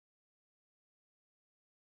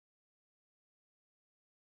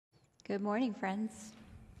Good morning, friends.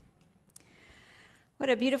 What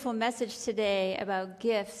a beautiful message today about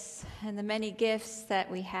gifts and the many gifts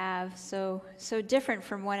that we have, so different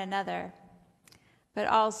from one another, but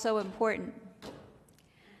all so important.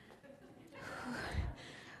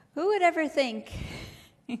 Who would ever think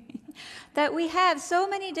that we have so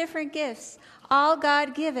many different gifts, all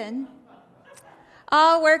God-given,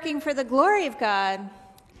 all working for the glory of God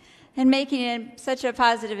and making such a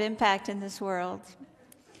positive impact in this world?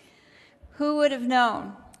 Who would have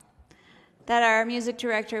known that our music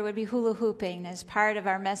director would be hula hooping as part of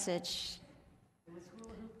our message? It was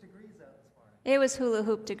hula hoop degrees out this morning. It was hula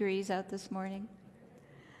hoop degrees out this morning.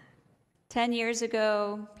 10 years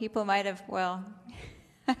ago, people might have, I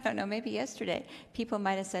don't know, maybe yesterday, people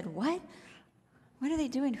might have said, what? What are they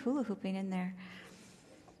doing hula hooping in there?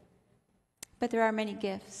 But there are many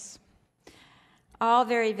gifts, all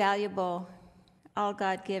very valuable, all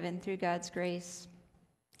God-given through God's grace.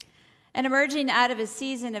 And emerging out of a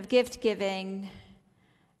season of gift-giving,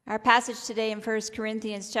 our passage today in 1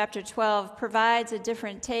 Corinthians chapter 12 provides a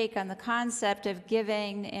different take on the concept of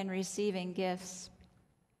giving and receiving gifts.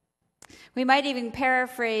 We might even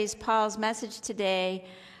paraphrase Paul's message today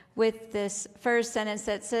with this first sentence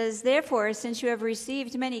that says, "Therefore, since you have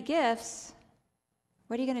received many gifts,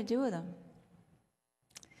 what are you going to do with them?"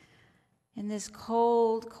 In this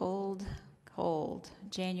cold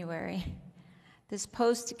January, this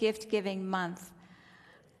post-gift-giving month,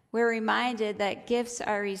 we're reminded that gifts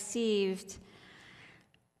are received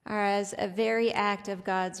as a very act of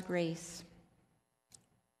God's grace.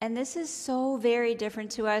 And this is so very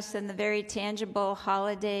different to us than the very tangible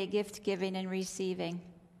holiday gift-giving and receiving.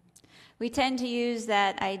 We tend to use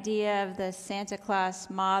that idea of the Santa Claus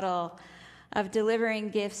model of delivering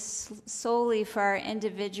gifts solely for our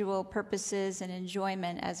individual purposes and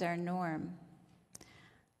enjoyment as our norm.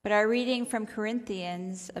 But our reading from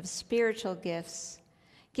Corinthians of spiritual gifts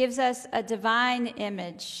gives us a divine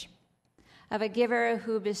image of a giver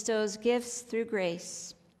who bestows gifts through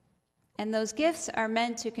grace. And those gifts are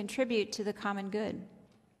meant to contribute to the common good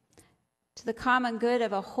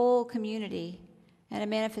of a whole community and a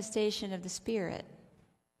manifestation of the Spirit.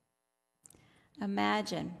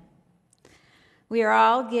 Imagine. We are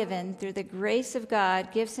all given, through the grace of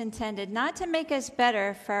God, gifts intended not to make us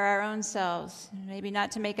better for our own selves, maybe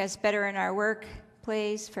not to make us better in our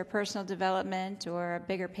workplace for personal development or a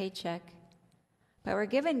bigger paycheck, but we're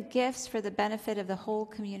given gifts for the benefit of the whole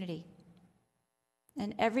community.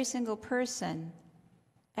 And every single person,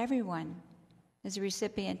 everyone, is a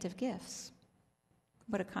recipient of gifts.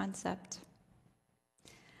 What a concept.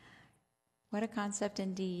 What a concept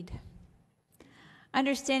indeed.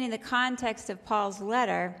 Understanding the context of Paul's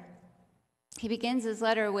letter, he begins his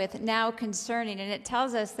letter with "now concerning," and it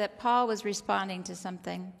tells us that Paul was responding to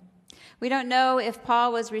something. We don't know if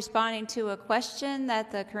Paul was responding to a question that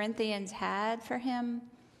the Corinthians had for him,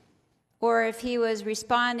 or if he was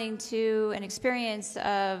responding to an experience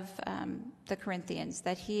of the Corinthians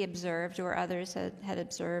that he observed or others had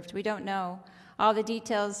observed. We don't know all the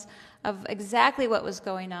details of exactly what was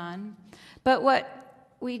going on, but what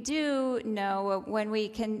we do know when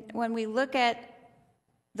we look at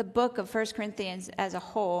the book of 1 Corinthians as a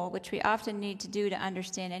whole, which we often need to do to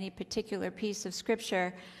understand any particular piece of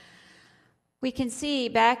Scripture, we can see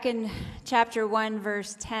back in chapter 1,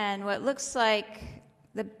 verse 10, what looks like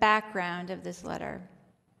the background of this letter,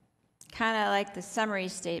 kind of like the summary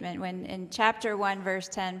statement. When in chapter 1, verse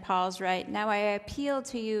 10, Paul's right, "Now I appeal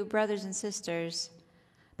to you, brothers and sisters,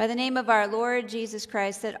 by the name of our Lord Jesus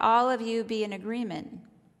Christ, that all of you be in agreement,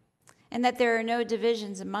 and that there are no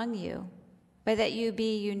divisions among you, but that you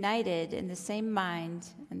be united in the same mind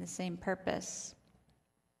and the same purpose."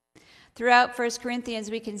 Throughout 1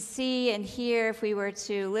 Corinthians, we can see and hear, if we were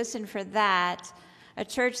to listen for that, a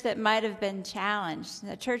church that might have been challenged,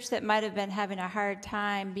 a church that might have been having a hard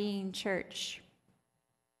time being church.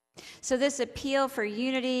 So this appeal for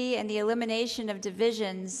unity and the elimination of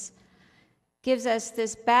divisions gives us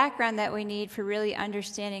this background that we need for really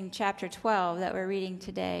understanding chapter 12 that we're reading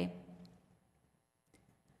today,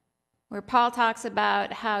 where Paul talks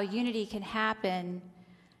about how unity can happen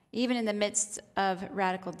even in the midst of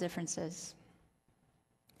radical differences.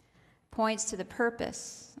 Points to the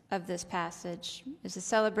purpose of this passage is a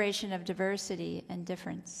celebration of diversity and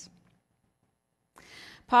difference.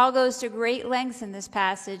 Paul goes to great lengths in this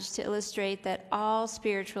passage to illustrate that all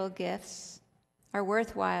spiritual gifts are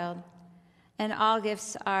worthwhile and all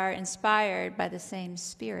gifts are inspired by the same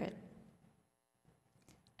Spirit.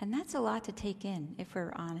 And that's a lot to take in, if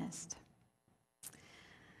we're honest.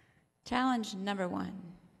 Challenge number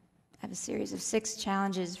 1. I have a series of 6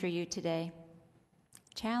 challenges for you today.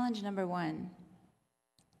 Challenge number 1.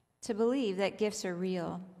 to believe that gifts are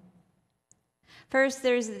real. First,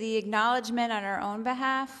 there's the acknowledgement on our own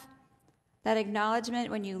behalf, that acknowledgement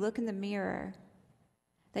when you look in the mirror,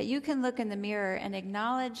 that you can look in the mirror and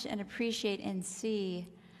acknowledge and appreciate and see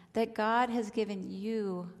that God has given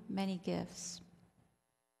you many gifts.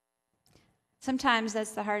 Sometimes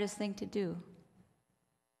that's the hardest thing to do.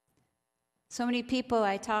 So many people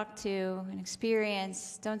I talk to and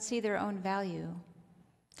experience don't see their own value,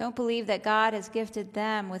 don't believe that God has gifted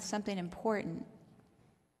them with something important.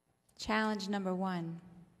 Challenge number 1,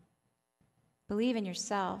 believe in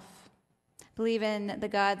yourself. Believe in the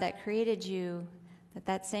God that created you,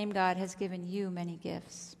 that same God has given you many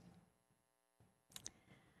gifts.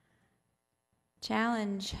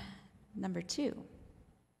 Challenge number 2,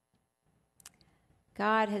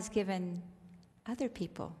 God has given other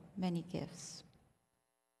people many gifts.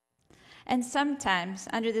 And sometimes,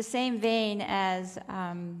 under the same vein as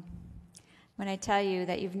when I tell you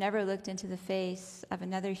that you've never looked into the face of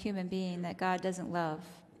another human being that God doesn't love,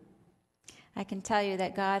 I can tell you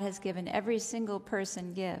that God has given every single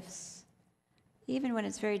person gifts, even when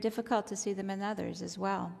it's very difficult to see them in others as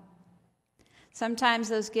well. Sometimes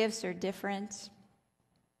those gifts are different,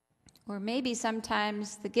 or maybe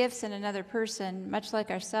sometimes the gifts in another person, much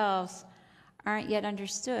like ourselves, aren't yet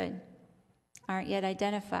understood, aren't yet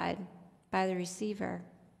identified by the receiver.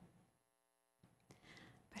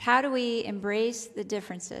 But how do we embrace the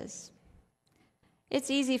differences? It's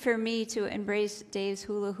easy for me to embrace Dave's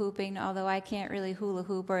hula hooping, although I can't really hula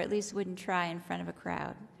hoop, or at least wouldn't try in front of a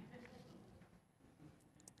crowd.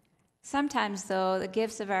 Sometimes, though, the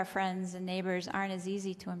gifts of our friends and neighbors aren't as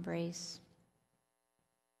easy to embrace.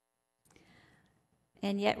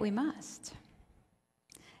 And yet we must.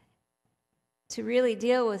 To really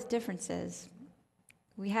deal with differences,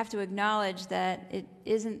 we have to acknowledge that it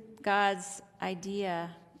isn't God's idea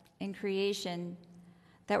in creation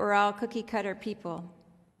that we're all cookie-cutter people,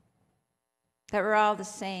 that we're all the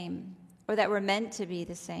same, or that we're meant to be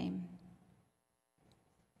the same.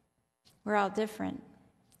 We're all different,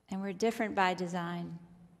 and we're different by design.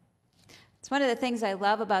 It's one of the things I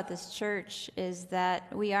love about this church is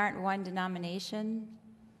that we aren't one denomination.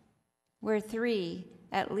 We're 3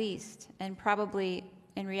 at least, and probably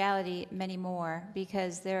in reality many more,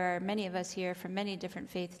 because there are many of us here from many different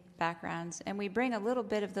faith backgrounds, and we bring a little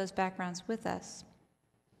bit of those backgrounds with us.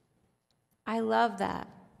 I love that.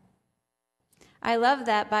 I love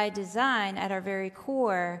that by design, at our very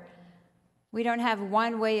core, we don't have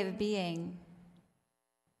one way of being.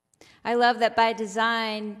 I love that by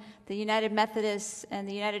design, the United Methodists and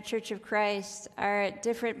the United Church of Christ are at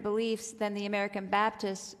different beliefs than the American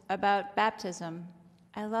Baptists about baptism.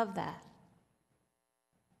 I love that.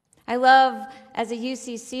 I love, as a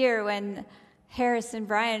UCCer, when Harris and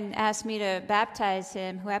Brian asked me to baptize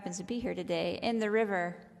him, who happens to be here today, in the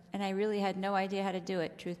river, and I really had no idea how to do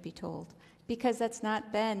it, truth be told, because that's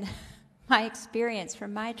not been my experience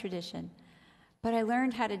from my tradition. But I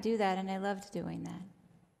learned how to do that, and I loved doing that.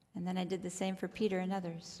 And then I did the same for Peter and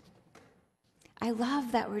others. I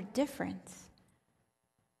love that we're different.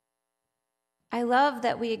 I love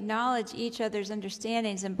that we acknowledge each other's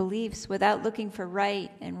understandings and beliefs without looking for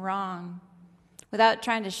right and wrong, without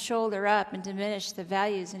trying to shoulder up and diminish the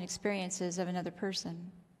values and experiences of another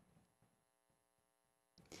person.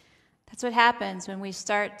 That's what happens when we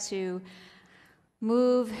start to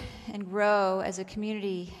move and grow as a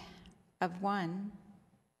community of one.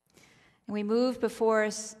 And we move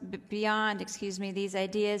beyond these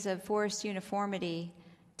ideas of forced uniformity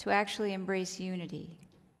to actually embrace unity.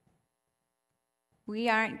 We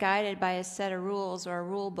aren't guided by a set of rules or a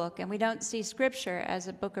rule book, and we don't see Scripture as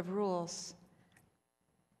a book of rules.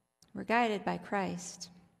 We're guided by Christ.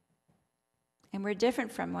 And we're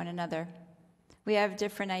different from one another. We have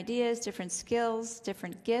different ideas, different skills,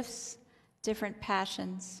 different gifts, different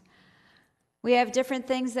passions. We have different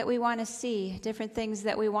things that we want to see, different things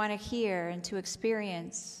that we want to hear and to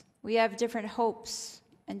experience. We have different hopes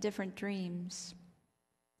and different dreams.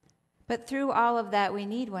 But through all of that, we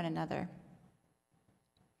need one another.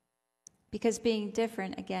 Because being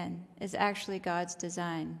different, again, is actually God's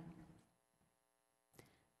design.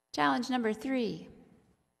 Challenge number 3,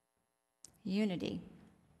 unity.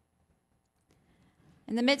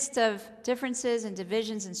 In the midst of differences and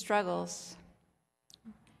divisions and struggles,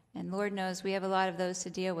 and Lord knows we have a lot of those to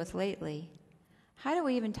deal with lately, how do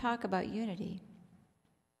we even talk about unity?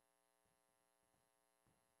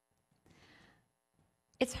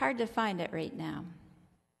 It's hard to find it right now.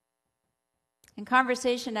 In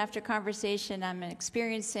conversation after conversation, I'm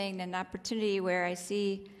experiencing an opportunity where I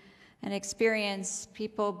see and experience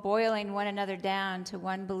people boiling one another down to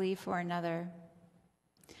one belief or another.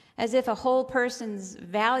 as if a whole person's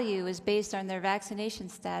value is based on their vaccination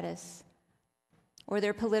status, or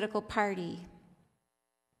their political party,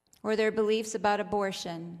 or their beliefs about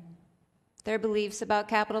abortion, their beliefs about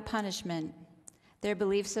capital punishment, their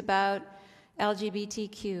beliefs about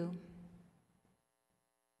LGBTQ.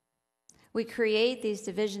 We create these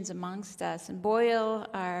divisions amongst us and boil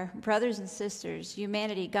our brothers and sisters,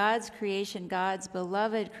 humanity, God's creation, God's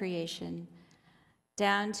beloved creation,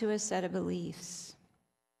 down to a set of beliefs.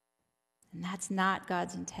 And that's not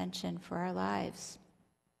God's intention for our lives.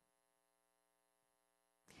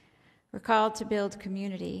 We're called to build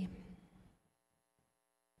community.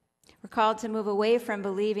 We're called to move away from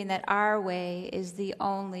believing that our way is the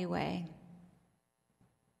only way.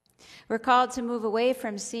 We're called to move away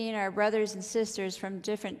from seeing our brothers and sisters from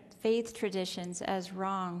different faith traditions as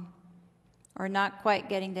wrong or not quite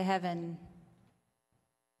getting to heaven.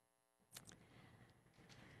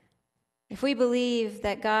 If we believe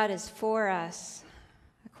that God is for us,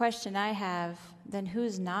 a question I have, then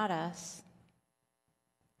who's not us?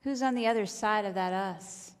 Who's on the other side of that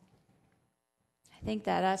us? I think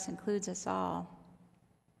that us includes us all.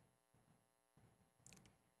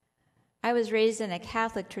 I was raised in a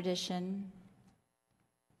Catholic tradition,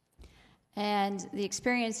 and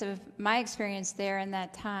my experience there in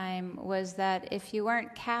that time was that if you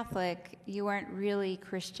weren't Catholic, you weren't really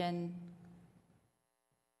Christian.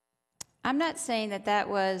 I'm not saying that that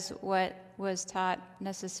was what was taught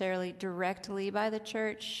necessarily directly by the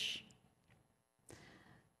church,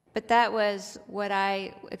 but that was what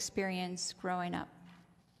I experienced growing up.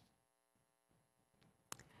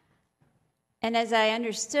 And as I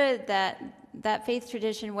understood that faith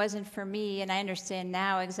tradition wasn't for me, and I understand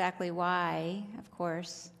now exactly why, of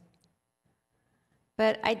course,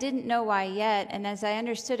 but I didn't know why yet, and as I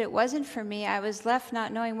understood it wasn't for me, I was left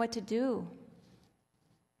not knowing what to do.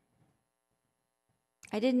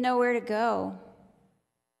 I didn't know where to go.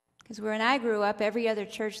 Because when I grew up, every other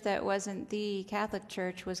church that wasn't the Catholic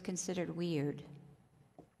Church was considered weird.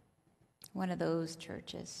 One of those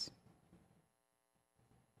churches.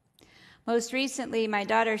 Most recently, my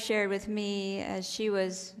daughter shared with me as she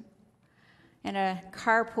was in a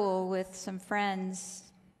carpool with some friends,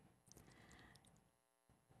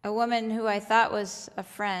 a woman who I thought was a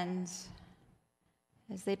friend,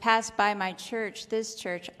 as they passed by my church, this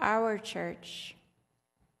church, our church.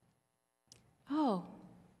 Oh,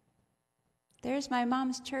 there's my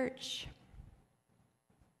mom's church.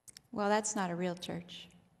 Well, that's not a real church.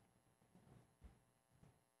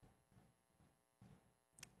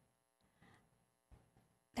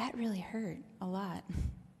 That really hurt a lot.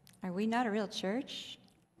 Are we not a real church?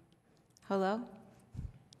 Hello?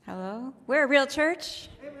 Hello? We're a real church?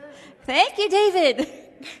 Amen. Thank you, David.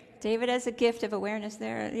 David has a gift of awareness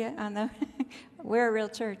there. Yeah, we're a real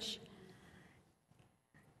church.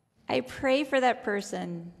 I pray for that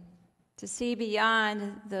person to see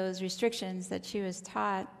beyond those restrictions that she was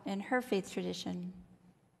taught in her faith tradition.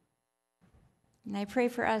 And I pray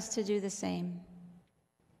for us to do the same.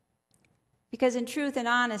 Because in truth and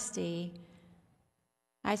honesty,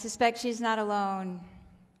 I suspect she's not alone.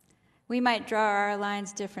 We might draw our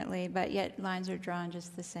lines differently, but yet lines are drawn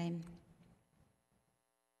just the same.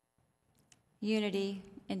 Unity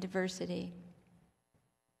and diversity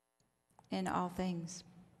in all things.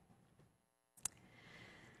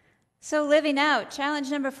 So challenge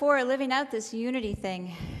number 4, living out this unity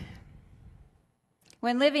thing.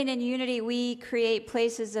 When living in unity, we create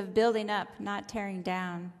places of building up, not tearing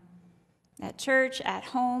down. At church, at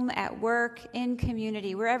home, at work, in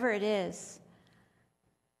community, wherever it is.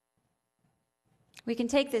 We can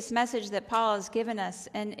take this message that Paul has given us,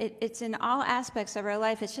 and it's in all aspects of our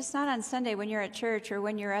life. It's just not on Sunday when you're at church or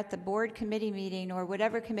when you're at the board committee meeting or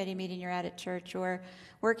whatever committee meeting you're at church or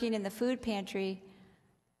working in the food pantry.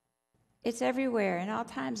 It's everywhere, in all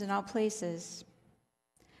times, in all places.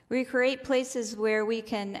 We create places where we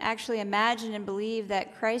can actually imagine and believe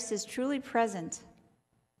that Christ is truly present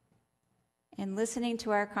and listening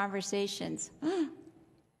to our conversations.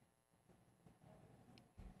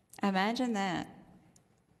 Imagine that.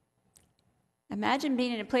 Imagine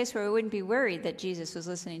being in a place where we wouldn't be worried that Jesus was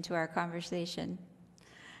listening to our conversation.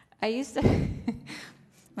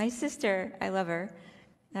 My sister, I love her.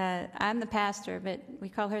 I'm the pastor, but we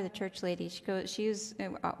call her the church lady.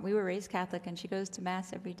 We were raised Catholic, and she goes to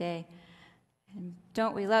Mass every day. And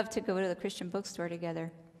don't we love to go to the Christian bookstore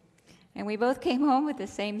together? And we both came home with the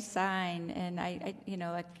same sign, and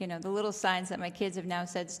the little signs that my kids have now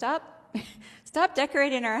said, stop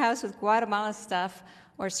decorating our house with Guatemala stuff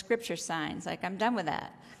or scripture signs. Like, I'm done with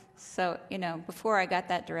that. So, before I got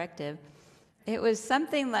that directive, it was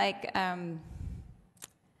something like,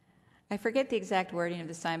 I I forget the exact wording of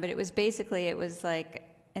the sign, but it was like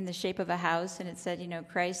in the shape of a house, and it said,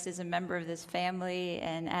 Christ is a member of this family,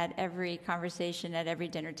 and at every conversation, at every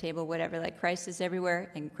dinner table, whatever, like Christ is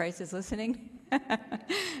everywhere, and Christ is listening. And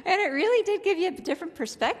it really did give you a different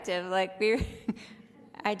perspective.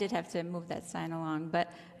 I did have to move that sign along,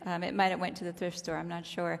 but it might have went to the thrift store, I'm not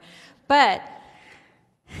sure. But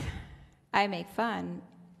I make fun,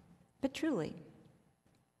 but truly,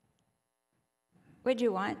 would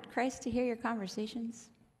you want Christ to hear your conversations?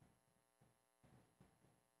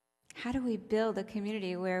 How do we build a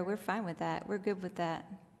community where we're fine with that? We're good with that.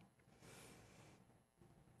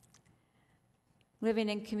 Living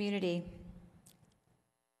in community,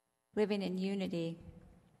 living in unity.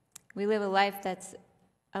 We live a life that's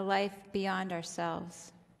a life beyond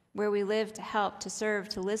ourselves, where we live to help, to serve,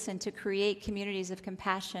 to listen, to create communities of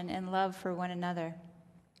compassion and love for one another.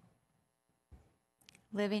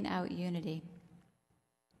 Living out unity.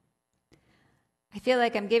 I feel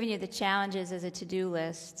like I'm giving you the challenges as a to-do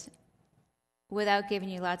list without giving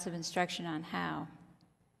you lots of instruction on how.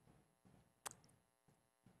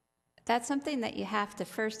 That's something that you have to,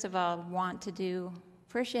 first of all, want to do.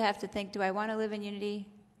 First, you have to think, do I want to live in unity?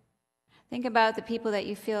 Think about the people that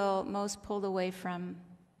you feel most pulled away from,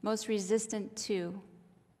 most resistant to.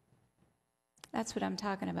 That's what I'm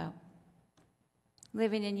talking about.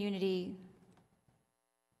 Living in unity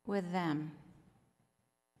with them.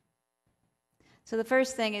 So the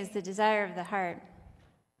first thing is the desire of the heart.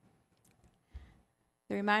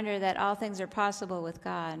 The reminder that all things are possible with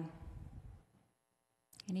God.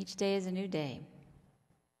 And each day is a new day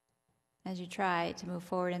as you try to move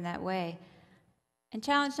forward in that way. And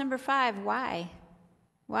challenge number 5, why?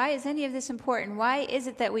 Why is any of this important? Why is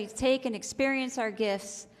it that we take and experience our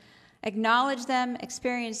gifts, acknowledge them,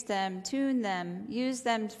 experience them, tune them, use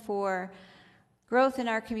them for growth in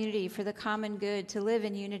our community, for the common good, to live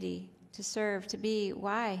in unity, to serve, to be?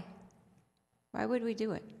 Why? Why would we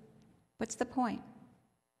do it? What's the point?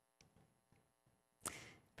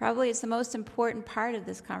 Probably it's the most important part of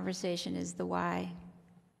this conversation is the why.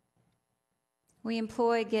 We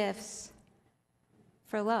employ gifts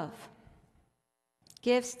for love.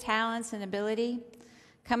 Gifts, talents, and ability,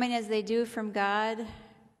 coming as they do from God,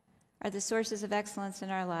 are the sources of excellence in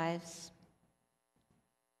our lives.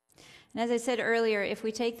 And as I said earlier, if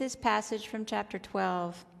we take this passage from chapter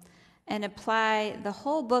 12 and apply the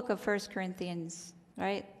whole book of 1 Corinthians,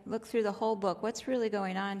 right? Look through the whole book. What's really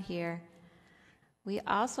going on here? We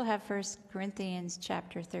also have 1 Corinthians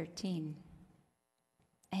chapter 13.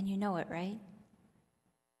 And you know it, right?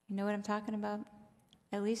 You know what I'm talking about?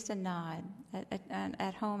 At least a nod.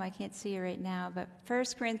 At home, I can't see you right now, but 1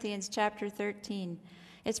 Corinthians chapter 13.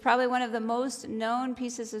 It's probably one of the most known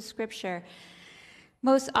pieces of Scripture,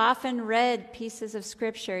 most often read pieces of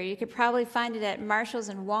Scripture. You could probably find it at Marshall's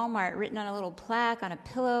and Walmart, written on a little plaque, on a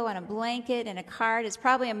pillow, on a blanket, in a card. It's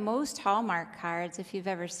probably in most Hallmark cards, if you've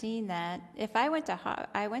ever seen that. If I went to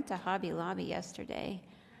Hobby Lobby yesterday,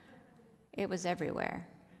 it was everywhere.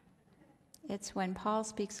 It's when Paul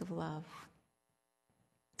speaks of love.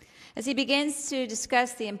 As he begins to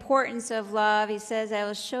discuss the importance of love, he says, I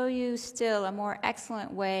will show you still a more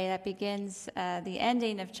excellent way. That begins the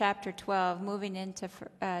ending of chapter 12, moving into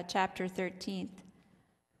chapter 13.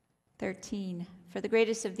 For the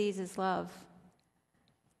greatest of these is love.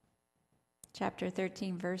 Chapter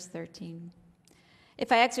 13, verse 13.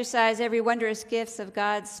 If I exercise every wondrous gifts of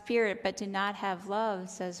God's Spirit but do not have love,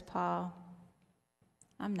 says Paul,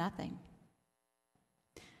 I'm nothing.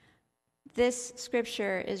 This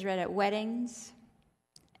scripture is read at weddings,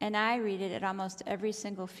 and I read it at almost every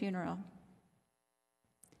single funeral.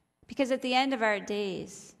 Because at the end of our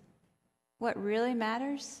days, what really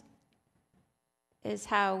matters is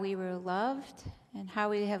how we were loved and how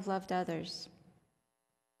we have loved others.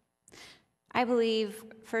 I believe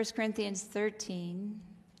 1 Corinthians 13,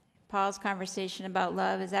 Paul's conversation about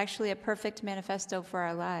love, is actually a perfect manifesto for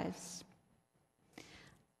our lives.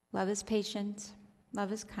 Love is patient.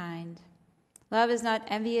 Love is kind. Love is not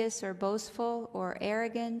envious or boastful or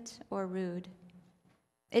arrogant or rude.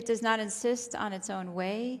 It does not insist on its own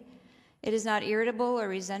way. It is not irritable or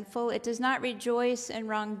resentful. It does not rejoice in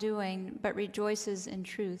wrongdoing, but rejoices in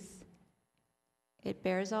truth. It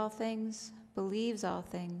bears all things, believes all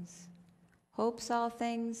things, hopes all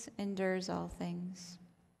things, endures all things.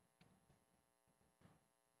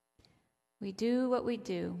 We do what we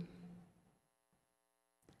do.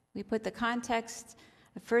 We put the context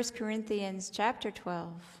of 1 Corinthians chapter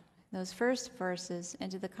 12, those first verses,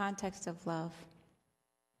 into the context of love,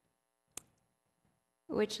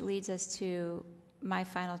 which leads us to my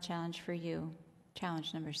final challenge for you,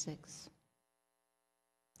 challenge number 6.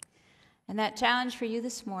 And that challenge for you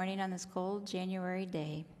this morning on this cold January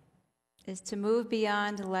day is to move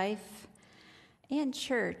beyond life and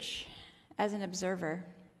church as an observer,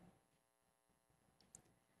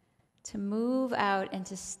 to move out and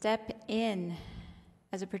to step in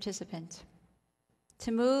as a participant,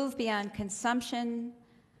 to move beyond consumption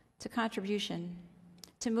to contribution,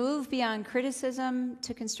 to move beyond criticism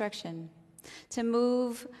to construction, to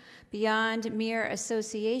move beyond mere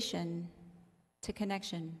association to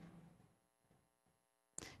connection.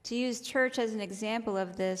 To use church as an example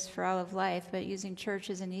of this for all of life, but using church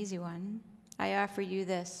as an easy one, I offer you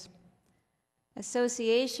this.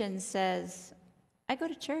 Association says, I go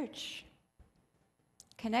to church.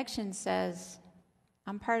 Connection says,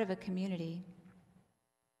 I'm part of a community.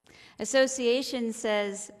 Association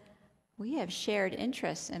says, we have shared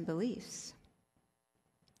interests and beliefs.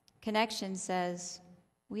 Connection says,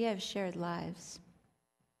 we have shared lives.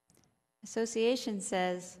 Association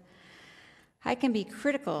says, I can be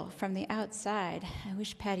critical from the outside. I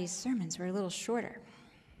wish Patty's sermons were a little shorter.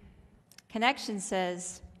 Connection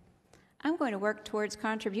says, I'm going to work towards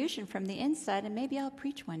contribution from the inside, and maybe I'll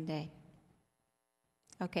preach one day.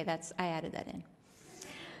 Okay, I added that in.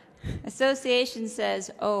 Association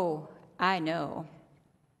says, oh, I know.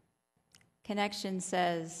 Connection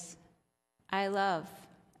says, I love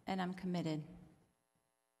and I'm committed.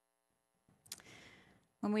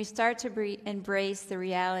 When we start to embrace the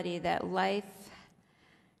reality that life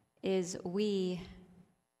is we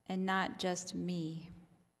and not just me,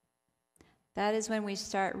 that is when we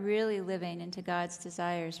start really living into God's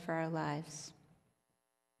desires for our lives.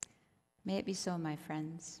 May it be so, my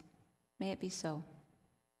friends. May it be so.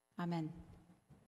 Amen.